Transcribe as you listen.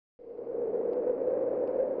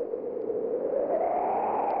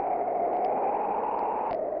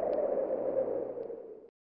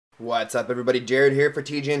What's up everybody, Jared here for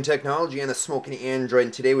TGN Technology and the Smoking Android,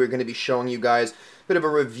 and today we're going to be showing you guys a bit of a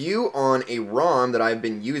review on a ROM that I've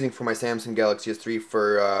been using for my Samsung Galaxy S3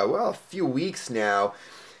 for, well, a few weeks now.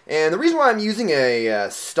 And the reason why I'm using a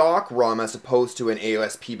stock ROM as opposed to an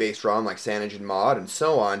AOSP-based ROM like CyanogenMod and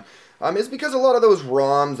so on, is because a lot of those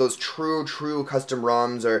ROMs, those true custom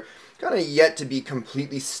ROMs, are kind of yet to be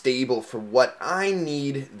completely stable for what I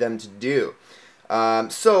need them to do.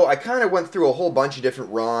 So I kind of went through a whole bunch of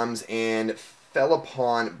different ROMs and fell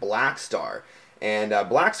upon BlackStar. And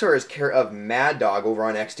BlackStar is care of Mad Dog over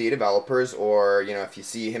on XDA Developers, or, you know, if you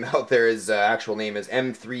see him out there, his actual name is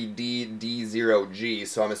M3DD0G,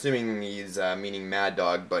 so I'm assuming he's meaning Mad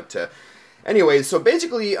Dog, but anyways, so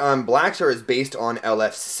basically BlackStar is based on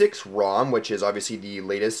LF6 ROM, which is obviously the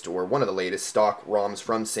latest, or one of the latest, stock ROMs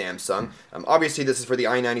from Samsung. Obviously this is for the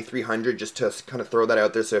I9300, just to kind of throw that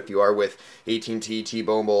out there, so if you are with AT&T,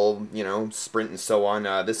 T-Mobile, you know, Sprint and so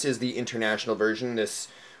on, this is the international version. This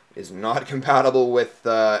is not compatible with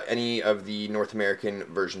any of the North American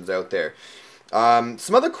versions out there.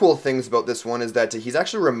 Some other cool things about this one is that he's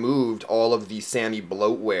actually removed all of the SAMI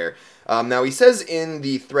bloatware. Now he says in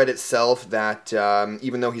the thread itself that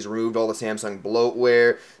even though he's removed all the Samsung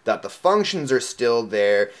bloatware, that the functions are still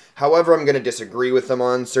there. However, I'm going to disagree with them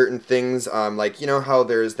on certain things, like, you know how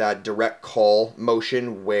there's that direct call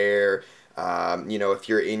motion where you know, if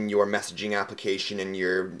you're in your messaging application and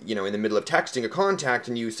you're, you know, in the middle of texting a contact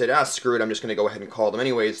and you said, screw it, I'm just going to go ahead and call them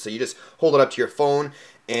anyways. So you just hold it up to your phone,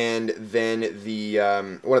 and then the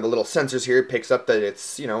one of the little sensors here picks up that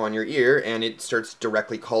it's, you know, on your ear, and it starts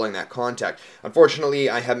directly calling that contact. Unfortunately,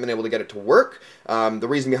 I haven't been able to get it to work. The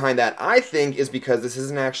reason behind that, I think, is because this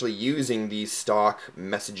isn't actually using the stock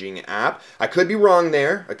messaging app. I could be wrong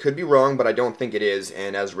there. I could be wrong, but I don't think it is,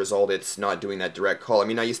 and as a result, it's not doing that direct call. I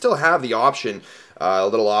mean, now you still have the option, a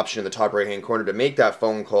little option in the top right-hand corner to make that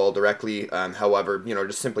phone call directly. However, you know,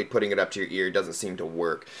 just simply putting it up to your ear doesn't seem to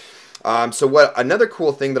work. So another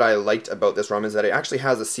cool thing that I liked about this ROM is that it actually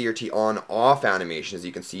has a CRT on-off animation, as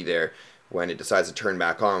you can see there, when it decides to turn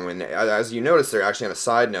back on. When, as you notice there, actually on a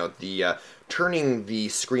side note, the turning the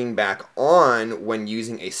screen back on when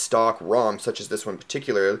using a stock ROM, such as this one in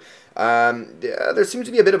particular, there seems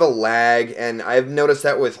to be a bit of a lag, and I've noticed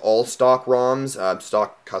that with all stock ROMs,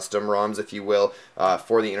 stock custom ROMs, if you will,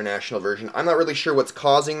 for the international version. I'm not really sure what's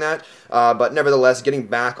causing that, but nevertheless, getting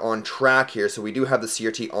back on track here. So we do have the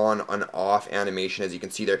CRT on and off animation, as you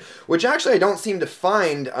can see there, which actually I don't seem to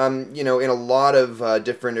find, you know, in a lot of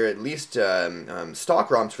different, or at least stock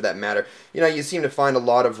ROMs for that matter. You know, you seem to find a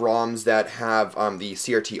lot of ROMs that have the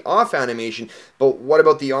CRT off animation, but what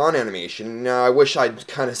about the on animation? Now, I wish I'd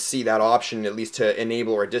kind of see that option, at least to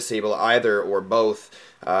enable or disable either or both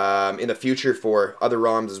in the future for other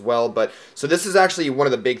ROMs as well. But so this is actually one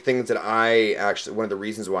of the big things that one of the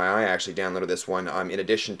reasons why I actually downloaded this one, in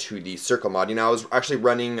addition to the Circle mod. You know, I was actually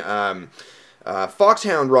running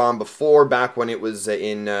Foxhound ROM before, back when it was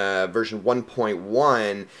in version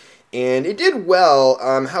 1.1, and it did well.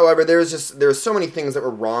 However, there's so many things that were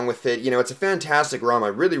wrong with it. You know, it's a fantastic ROM. I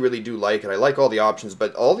really do like it. I like all the options,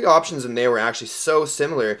 but all the options in there were actually so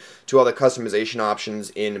similar to all the customization options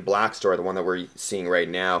in BlackStar, the one that we're seeing right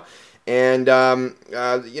now. And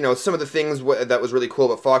you know, some of the things that was really cool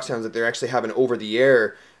about Foxhound is that they actually have an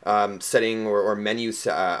over-the-air setting or menu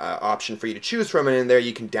option for you to choose from, and in there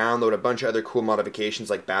you can download a bunch of other cool modifications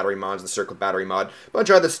like battery mods, the Circle battery mod, a bunch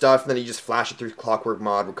of other stuff, and then you just flash it through Clockwork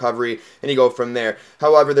Mod recovery, and you go from there.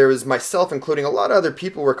 However, there was myself, including a lot of other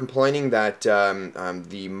people, were complaining that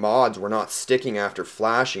the mods were not sticking after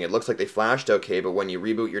flashing. It looks like they flashed okay, but when you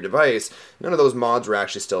reboot your device, none of those mods were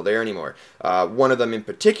actually still there anymore. One of them in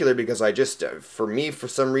particular, because I just, for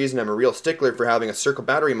some reason, I'm a real stickler for having a Circle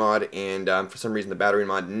battery mod, and for some reason the battery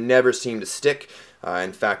mod never seemed to stick.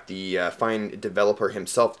 In fact, the fine developer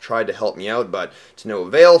himself tried to help me out, but to no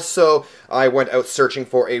avail, so I went out searching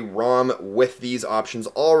for a ROM with these options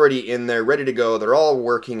already in there, ready to go. They're all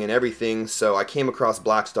working and everything, so I came across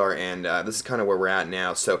BlackStar, and this is kind of where we're at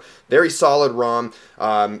now. So, very solid ROM.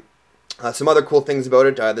 Some other cool things about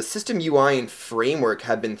it, the system UI and framework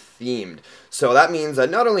have been themed. So that means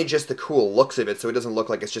not only just the cool looks of it, so it doesn't look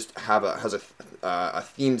like it's just has a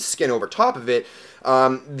themed skin over top of it,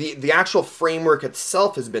 the actual framework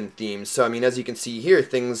itself has been themed. So I mean, as you can see here,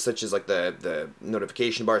 things such as like the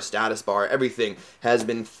notification bar, status bar, everything has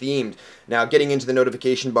been themed. Now, getting into the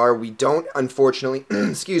notification bar, we don't, unfortunately,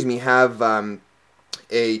 excuse me, have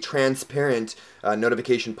a transparent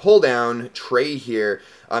notification pull-down tray here.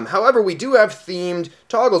 However, we do have themed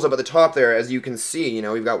toggles up at the top there, as you can see. You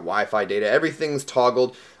know, we've got Wi-Fi data, everything's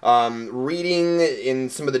toggled. Reading in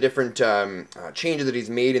some of the different changes that he's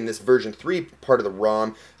made in this version 3 part of the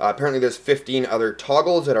ROM, apparently there's 15 other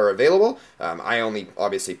toggles that are available. I only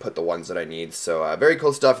obviously put the ones that I need, so very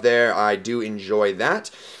cool stuff there. I do enjoy that.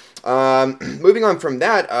 Moving on from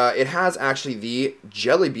that, it has actually the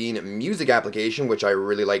Jelly Bean music application, which I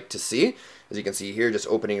really like to see. As you can see here, just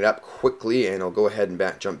opening it up quickly, and I'll go ahead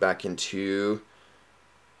and jump back into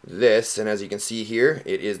this. And as you can see here,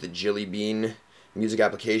 it is the Jelly Bean music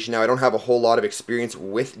application. Now, I don't have a whole lot of experience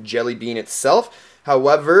with Jelly Bean itself.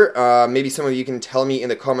 However, maybe some of you can tell me in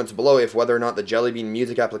the comments below if whether or not the Jelly Bean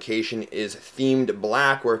music application is themed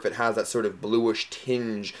black, or if it has that sort of bluish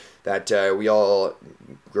tinge that we all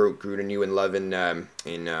grew to know and love in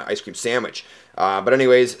Ice Cream Sandwich. But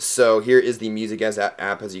anyways, so here is the Music As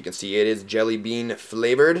app. As you can see, it is Jelly Bean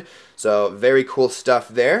flavored. So very cool stuff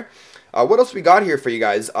there. What else we got here for you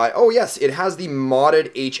guys? Oh yes, it has the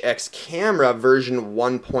modded HX camera version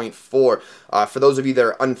 1.4. For those of you that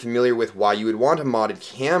are unfamiliar with why you would want a modded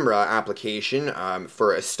camera application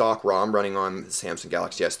for a stock ROM running on the Samsung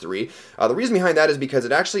Galaxy S3, the reason behind that is because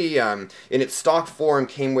it actually, in its stock form,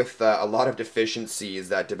 came with a lot of deficiencies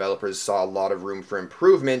that developers saw a lot of room for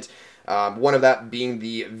improvement. One of that being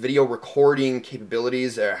the video recording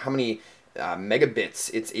capabilities, how many megabits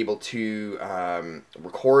it's able to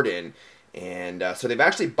record in, and so they've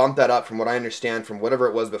actually bumped that up from what I understand from whatever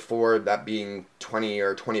it was before, that being 20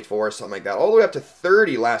 or 24, something like that, all the way up to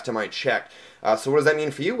 30 last time I checked. So what does that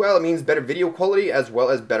mean for you? Well, it means better video quality as well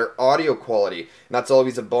as better audio quality, and that's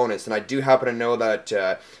always a bonus. And I do happen to know that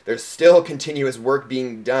there's still continuous work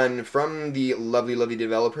being done from the lovely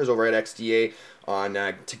developers over at XDA on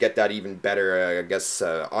to get that even better. I guess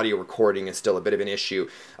audio recording is still a bit of an issue.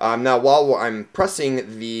 Now, while I'm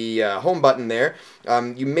pressing the home button there,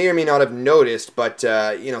 you may or may not have noticed, but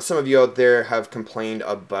you know, some of you out there have complained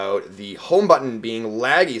about the home button being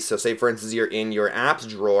laggy. So say for instance you're in your apps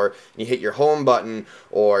drawer and you hit your home button,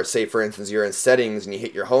 or say for instance you're in settings and you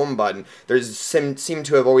hit your home button, there's seem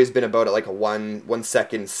to have always been about like a one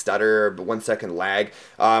second stutter, 1 second lag.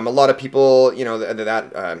 A lot of people, you know,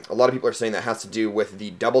 a lot of people are saying that has to do with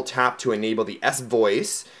the double tap to enable the S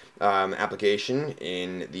voice application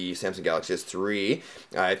in the Samsung Galaxy S3.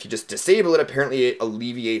 If you just disable it, apparently it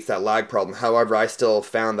alleviates that lag problem. However, I still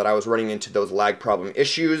found that I was running into those lag problem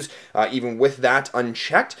issues even with that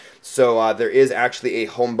unchecked. So there is actually a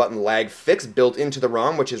home button lag fix built into the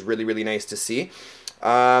ROM, which is really nice to see.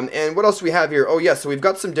 And what else do we have here? Oh yeah, so we've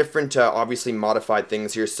got some different, obviously modified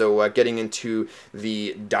things here. So getting into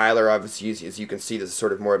the dialer, obviously, as you can see, this is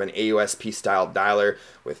sort of more of an AOSP style dialer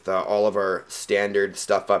with all of our standard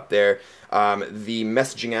stuff up there. The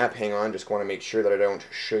messaging app, hang on, just want to make sure that I don't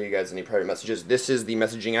show you guys any private messages. This is the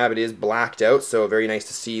messaging app. It is blacked out, so very nice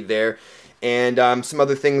to see there. And some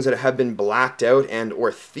other things that have been blacked out and or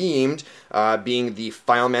themed, being the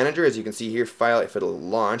file manager. As you can see here, if it'll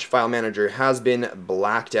launch, file manager has been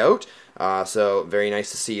blacked out. So very nice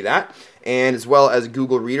to see that. And as well as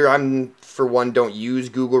Google Reader. I'm, for one, don't use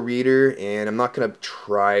Google Reader, and I'm not going to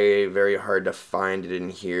try very hard to find it in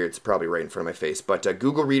here. It's probably right in front of my face. But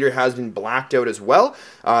Google Reader has been blacked out as well.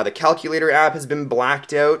 The calculator app has been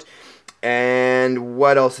blacked out. And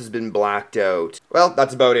what else has been blacked out? Well,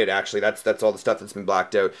 that's about it, actually. That's all the stuff that's been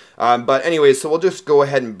blacked out. But anyways, so we'll just go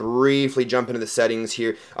ahead and briefly jump into the settings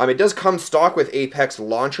here. It does come stock with Apex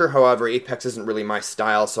Launcher. However, Apex isn't really my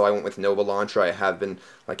style, so I went with Nova Launcher. I have been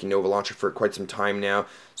liking Nova Launcher for quite some time now,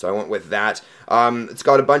 so I went with that. It's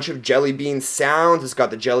got a bunch of Jelly Bean sounds. It's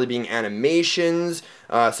got the Jelly Bean animations.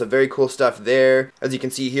 So very cool stuff there. As you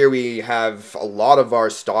can see here, we have a lot of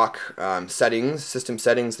our stock settings, system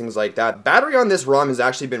settings, things like that. Battery on this ROM has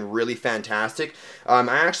actually been really fantastic. I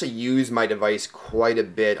actually use my device quite a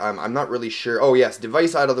bit. I'm not really sure. Oh yes,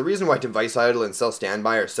 device idle. The reason why device idle and cell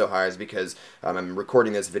standby are so high is because I'm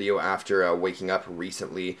recording this video after waking up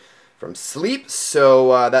recently from sleep, so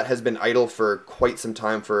that has been idle for quite some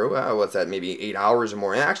time, for what's that, maybe 8 hours or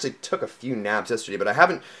more. And I actually took a few naps yesterday, but I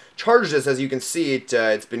haven't charged this. As you can see,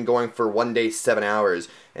 it's been going for 1 day, 7 hours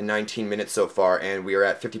and 19 minutes so far, and we are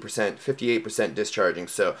at 50%, 58% discharging.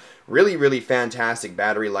 So really fantastic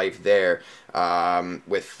battery life there,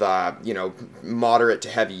 with you know, moderate to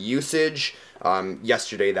heavy usage.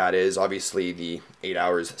 Yesterday, that is, obviously the 8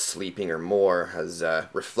 hours sleeping or more has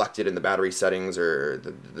reflected in the battery settings or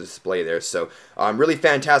the display there. So really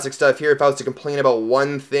fantastic stuff here. If I was to complain about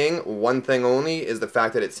one thing only, is the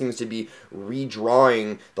fact that it seems to be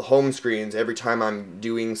redrawing the home screens every time I'm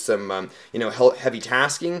doing some, heavy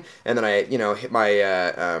tasking, and then I, hit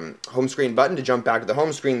my home screen button to jump back to the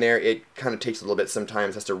home screen there. It kind of takes a little bit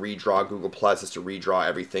sometimes, has to redraw Google Plus, has to redraw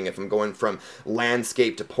everything. If I'm going from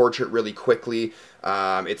landscape to portrait really quickly,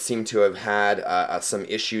 it seemed to have had some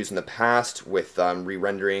issues in the past with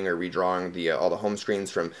re-rendering or redrawing all the home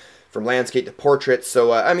screens from landscape to portrait.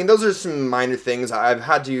 So I mean, those are some minor things. I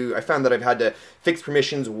found that I've had to fix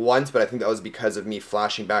permissions once, but I think that was because of me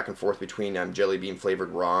flashing back and forth between Jelly Bean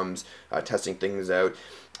flavored ROMs, testing things out.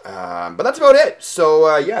 But that's about it.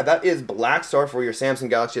 So yeah, that is BlackStar for your Samsung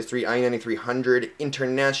Galaxy S3 I9300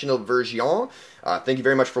 International version. Thank you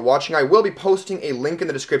very much for watching. I will be posting a link in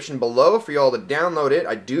the description below for you all to download it.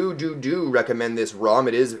 I do recommend this ROM.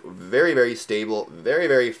 It is very, very stable, very,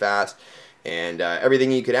 very fast. And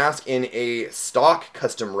everything you could ask in a stock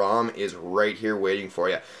custom ROM is right here waiting for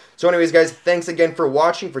you. So anyways, guys, thanks again for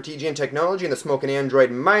watching. For TGN Technology and the Smokin' Android,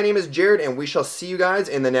 my name is Jared, and we shall see you guys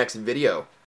in the next video.